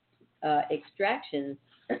CO2 extraction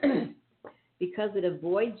because it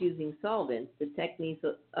avoids using solvents, the technique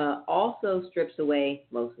also strips away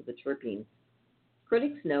most of the terpenes.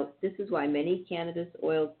 Critics note this is why many cannabis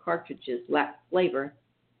oil cartridges lack flavor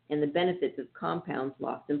and the benefits of compounds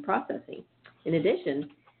lost in processing. In addition,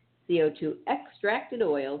 CO2 extracted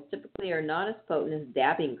oils typically are not as potent as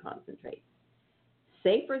dabbing concentrates.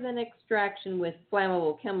 Safer than extraction with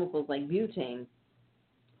flammable chemicals like butane,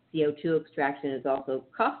 CO2 extraction is also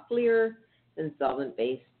costlier than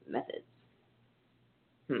solvent-based methods.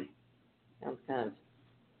 Sounds kind of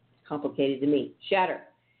complicated to me. Shatter.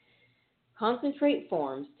 Concentrate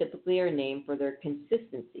forms typically are named for their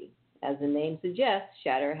consistency. As the name suggests,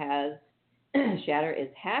 shatter is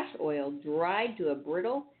hash oil dried to a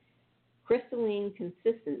brittle, crystalline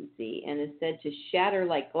consistency and is said to shatter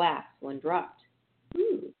like glass when dropped.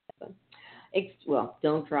 Well,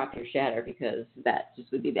 don't drop your shatter because that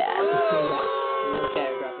just would be bad. No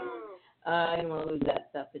shatter dropping. I don't want to lose that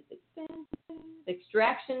stuff. It's expensive.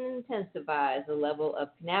 Extraction intensifies the level of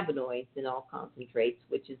cannabinoids in all concentrates,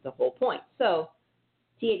 which is the whole point. So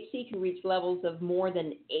THC can reach levels of more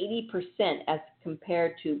than 80% as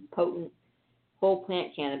compared to potent whole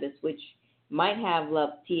plant cannabis, which might have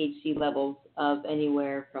THC levels of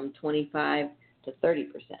anywhere from 25 to 30%.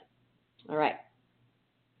 All right.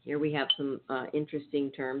 Here we have some interesting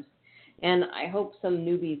terms. And I hope some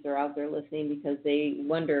newbies are out there listening because they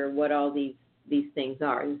wonder what all these things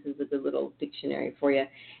are. This is a good little dictionary for you.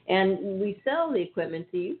 And we sell the equipment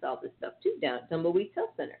to use all this stuff too down at Tumbleweed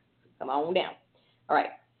Health Center. Come on down. All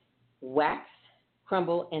right. Wax,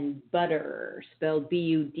 crumble, and butter, spelled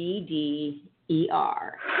Budder.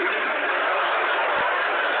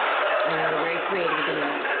 Very creative.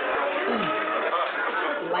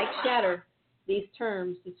 Like shatter, these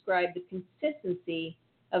terms describe the consistency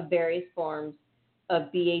of various forms of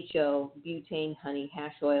BHO, butane, honey,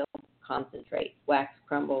 hash oil, concentrate, wax,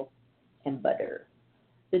 crumble, and butter.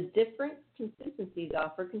 The different consistencies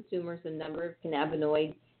offer consumers a number of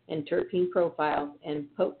cannabinoid and terpene profiles and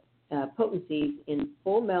potencies in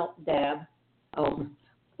full melt dabbable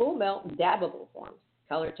forms.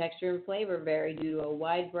 Color, texture, and flavor vary due to a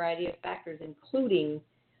wide variety of factors, including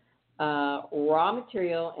raw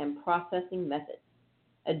material and processing methods.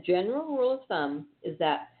 A general rule of thumb is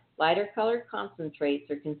that lighter colored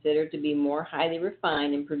concentrates are considered to be more highly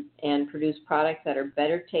refined and produce products that are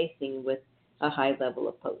better tasting with a high level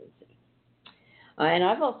of potency. And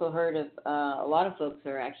I've also heard of a lot of folks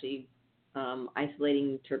are actually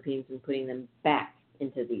isolating terpenes and putting them back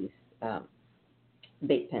into these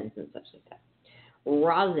vape pens and such like that.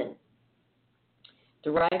 Rosin.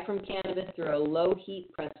 Derived from cannabis through a low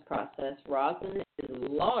heat press process, rosin is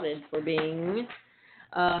lauded for being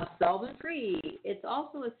solvent-free. It's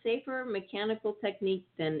also a safer mechanical technique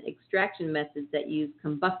than extraction methods that use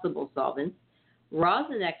combustible solvents.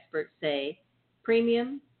 Rosin experts say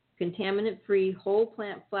premium, contaminant-free whole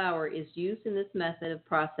plant flower is used in this method of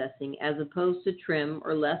processing as opposed to trim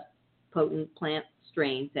or less potent plant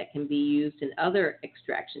strains that can be used in other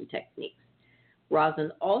extraction techniques.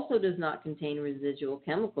 Rosin also does not contain residual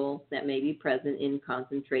chemicals that may be present in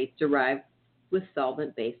concentrates derived with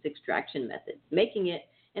solvent-based extraction methods, making it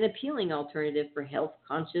an appealing alternative for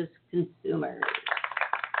health-conscious consumers.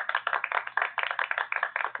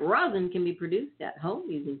 Rosin can be produced at home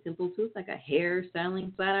using simple tools like a hair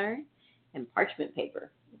styling flat iron and parchment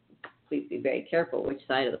paper. Please be very careful which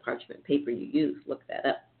side of the parchment paper you use. Look that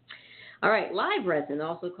up. All right, live resin,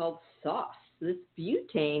 also called sauce. This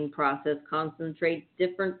butane process concentrates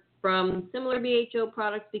different from similar BHO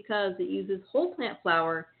products because it uses whole plant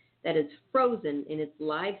flower that is frozen in its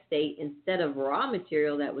live state instead of raw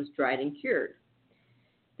material that was dried and cured.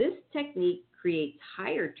 This technique creates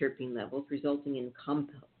higher terpene levels, resulting in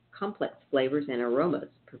complex flavors and aromas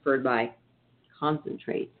preferred by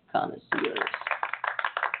concentrate connoisseurs.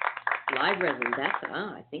 Live resin,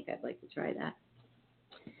 I think I'd like to try that.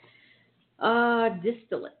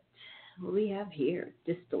 Distillate. What do we have here?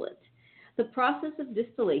 Distillate. The process of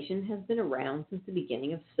distillation has been around since the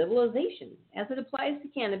beginning of civilization. As it applies to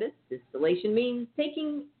cannabis, distillation means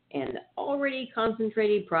taking an already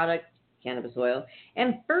concentrated product, cannabis oil,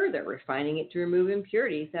 and further refining it to remove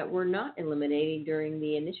impurities that were not eliminated during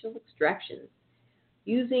the initial extractions.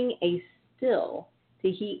 Using a still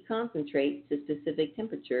to heat concentrate to specific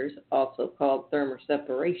temperatures, also called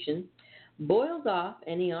thermoseparation, boils off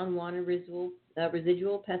any unwanted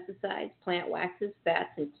residual pesticides, plant waxes, fats,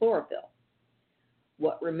 and chlorophyll.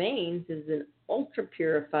 What remains is an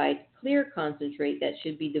ultra-purified, clear concentrate that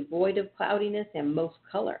should be devoid of cloudiness and most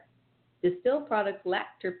color. Distilled products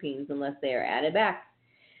lack terpenes unless they are added back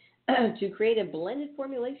to create a blended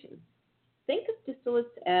formulation. Think of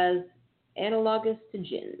distillates as analogous to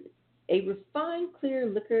gin, a refined, clear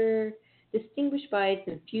liquor distinguished by its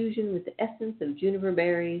infusion with the essence of juniper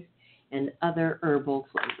berries and other herbal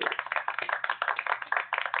flavors.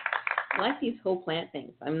 I like these whole plant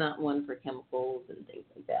things. I'm not one for chemicals and things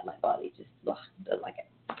like that. My body just doesn't like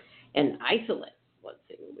it. And isolates. Let's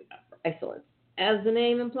see what we got for isolates. As the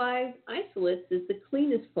name implies, isolates is the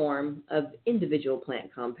cleanest form of individual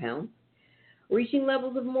plant compounds, reaching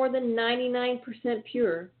levels of more than 99%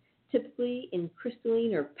 pure, typically in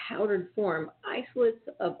crystalline or powdered form. Isolates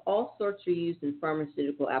of all sorts are used in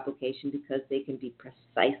pharmaceutical application because they can be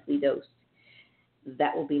precisely dosed.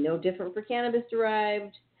 That will be no different for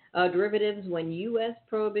cannabis-derived derivatives when U.S.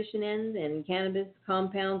 prohibition ends and cannabis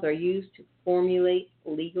compounds are used to formulate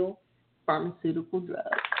legal pharmaceutical drugs.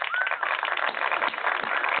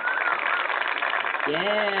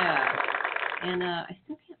 Yeah. And I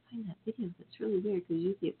still can't find that video. That's really weird because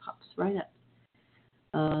usually it pops right up.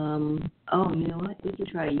 Oh, you know what? We can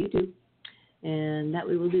try YouTube. And that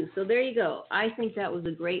we will do. So there you go. I think that was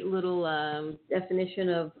a great little definition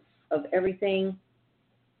of everything.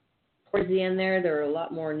 Towards the end there are a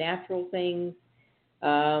lot more natural things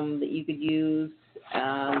that you could use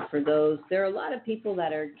for those. There are a lot of people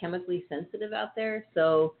that are chemically sensitive out there,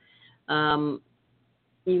 so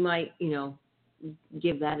you might,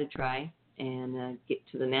 give that a try and get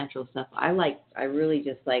to the natural stuff. I really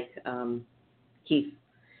just like kief,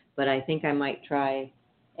 but I think I might try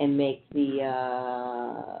and make the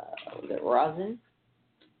rosin.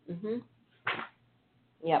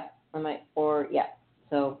 Yep, I might,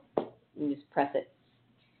 so you just press it.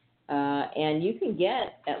 And you can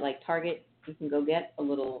get at like Target, you can go get a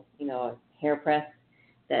little, a hair press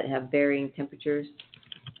that have varying temperatures,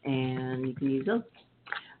 and you can use those.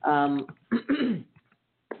 So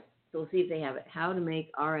we'll see if they have it. How to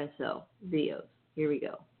make RSO videos. Here we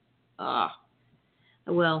go.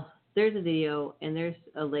 Well, there's a video, and there's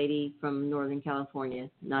a lady from Northern California,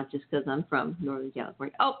 not just because I'm from Northern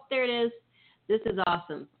California. Oh, there it is. This is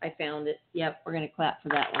awesome. I found it. Yep, we're going to clap for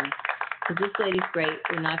that one. Because this lady's great.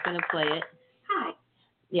 We're not going to play it. Hi.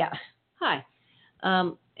 Yeah. Hi.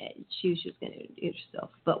 She was just going to introduce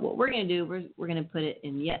herself. But what we're going to do, we're going to put it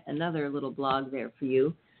in yet another little blog there for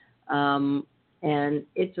you. And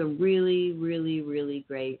it's a really, really, really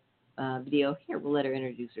great video. Here, we'll let her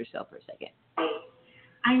introduce herself for a second.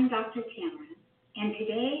 I'm Dr. Cameron, and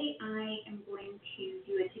today I am going to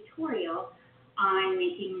do a tutorial on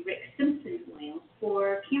making Rick Simpson oil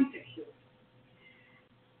for cancer cure.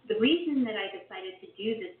 The reason that I decided to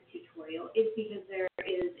do this tutorial is because there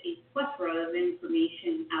is a plethora of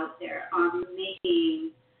information out there on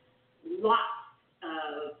making lots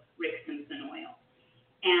of Rick Simpson oil.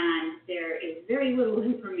 And there is very little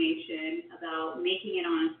information about making it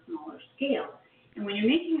on a smaller scale. And when you're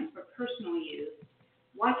making it for personal use,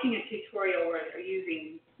 watching a tutorial where they're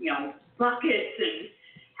using, buckets and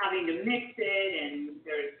having to mix it, and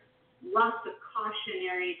there's lots of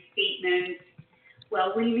cautionary statements.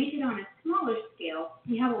 Well, when you make it on a smaller scale,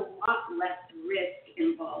 you have a lot less risk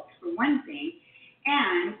involved, for one thing,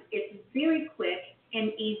 and it's very quick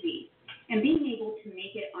and easy. And being able to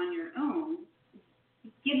make it on your own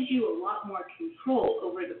gives you a lot more control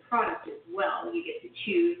over the product as well. You get to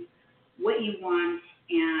choose what you want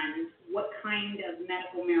and what kind of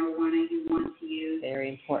medical marijuana you want to use. Very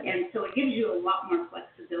important. And so it gives you a lot more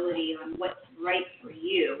flexibility on what's right for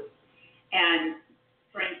you. And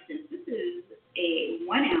for instance, this is a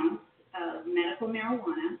 1 ounce of medical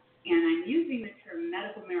marijuana, and I'm using the term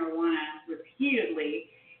medical marijuana repeatedly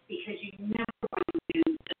because you never want to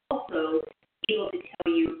also be able to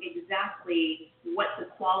tell you exactly what the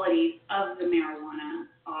qualities of the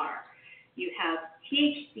marijuana are. You have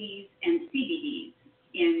THCs and CBDs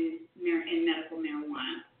in medical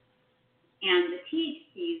marijuana. And the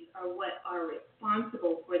THCs are what are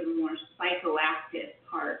responsible for the more psychoactive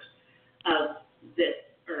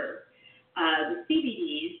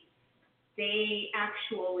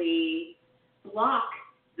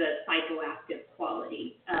active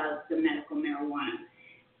quality of the medical marijuana.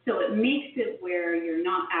 So it makes it where you're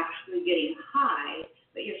not actually getting high,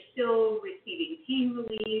 but you're still receiving pain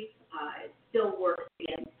relief. It still works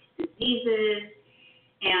against diseases,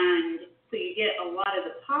 and so you get a lot of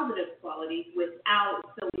the positive qualities without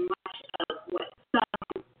so much of what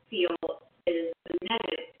some feel is the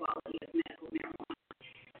negative quality of medical marijuana.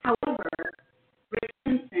 However, Rick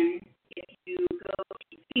Simpson, if you go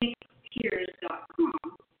to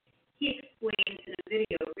phoenixtears.com, he explains in a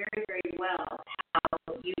video very, very well how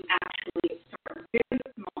you actually start very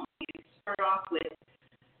small. You start off with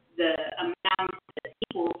the amount that's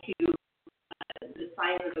equal to the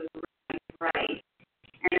size of a grain of rice,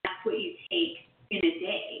 and that's what you take in a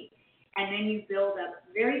day. And then you build up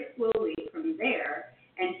very slowly from there,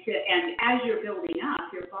 and as you're building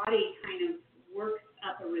up, your body kind of works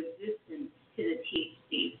up a resistance to the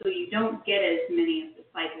THC, so you don't get as many of the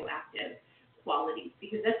psychoactive qualities,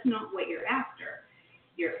 because that's not what you're after.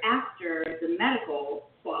 You're after the medical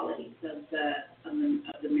qualities of the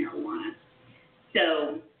marijuana.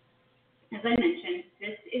 So, as I mentioned,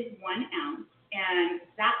 this is 1 ounce, and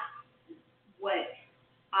that's what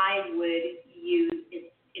I would use.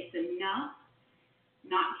 It's enough,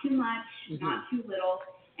 not too much, not too little,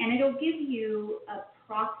 and it'll give you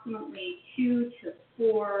approximately 2 to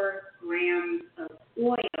 4 grams of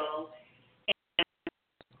oil. And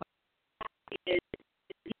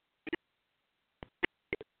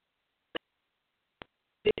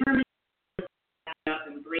determine up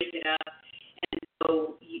and break it up, and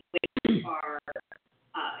so when you are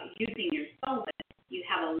using your solvent, you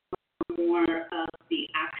have a lot more of the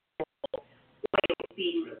actual oil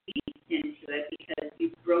being released into it because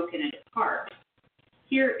you've broken it apart.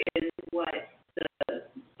 Here is what the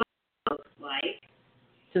bottle looks like.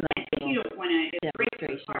 So and you don't want to break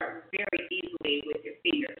it apart very easily with your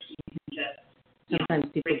fingers. You can just sometimes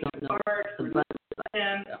people break don't it know apart the and button.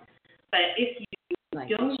 them. But if you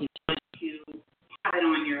don't want to have it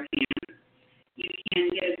on your hand, you can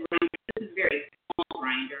get a grinder. This is a very small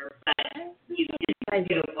grinder, but you can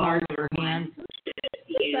get a larger hand.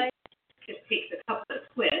 Just takes a couple of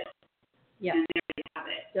twists, and there you have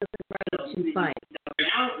it. Doesn't grind too fine. Dump it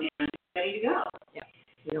out and ready to go. Yeah,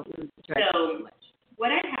 you don't lose the track too much.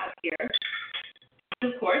 What I have here is,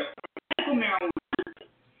 of course, medical marijuana.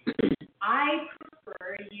 I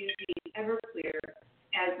prefer using Everclear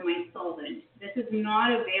as my solvent. This is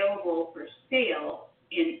not available for sale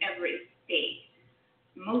in every state.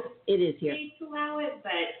 Most states allow it,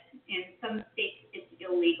 but in some states it's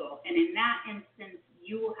illegal. And in that instance,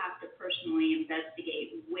 you will have to personally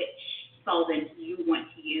investigate which solvent you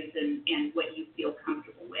want to use and what you feel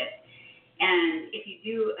comfortable with. And if you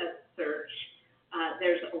do a search,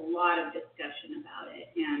 there's a lot of discussion about it.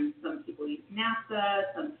 And some people use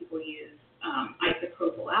naphtha, some people use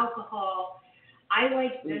isopropyl alcohol. I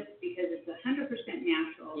like this because it's 100%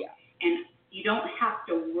 natural, and you don't have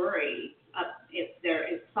to worry if there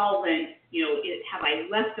is solvent, have I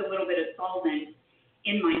left a little bit of solvent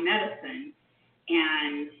in my medicine,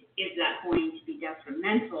 and is that going to be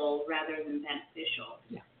detrimental rather than beneficial?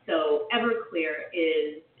 Yeah. So Everclear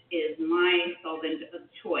is my solvent of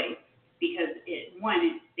choice because one,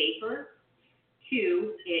 it's safer,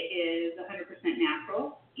 2, it is 100%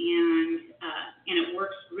 natural, and it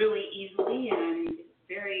works really easily and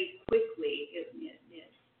very quickly.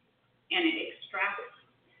 And it extracts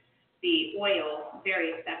the oil very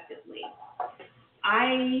effectively.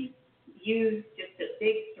 I use just a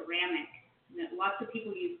big ceramic. Lots of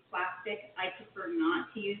people use plastic. I prefer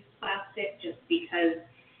not to use plastic just because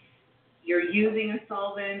you're using a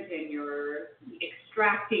solvent and you're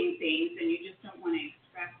extracting things, and you just don't want to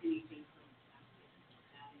extract anything from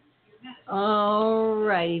plastic. All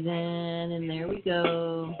righty then, and there we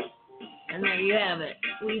go. And there you have it.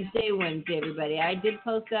 Weedsday Wednesday, everybody. I did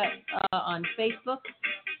post that on Facebook,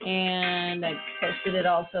 and I posted it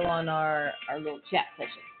also on our little chat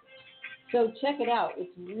session. So check it out.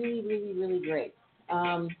 It's really, really, really great.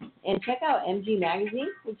 And check out MG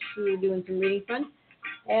Magazine, which we're doing some reading from.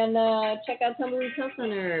 And check out Tumbleweed Health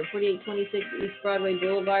Center, 4826 East Broadway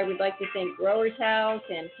Boulevard. We'd like to thank Growers House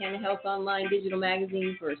and Canna Health Online Digital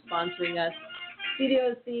Magazine for sponsoring us.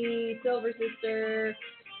 Studio C, Silver Sister,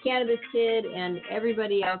 Cannabis Kid, and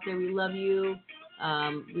everybody out there. We love you.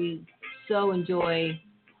 We so enjoy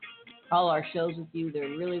all our shows with you. They're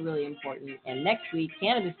really, really important. And next week,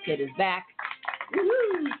 Cannabis Kid is back.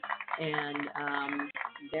 Woo-hoo! And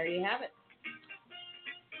there you have it.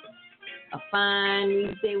 A fine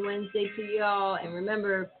Weedsday Wednesday to y'all. And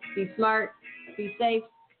remember, be smart, be safe,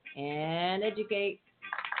 and educate.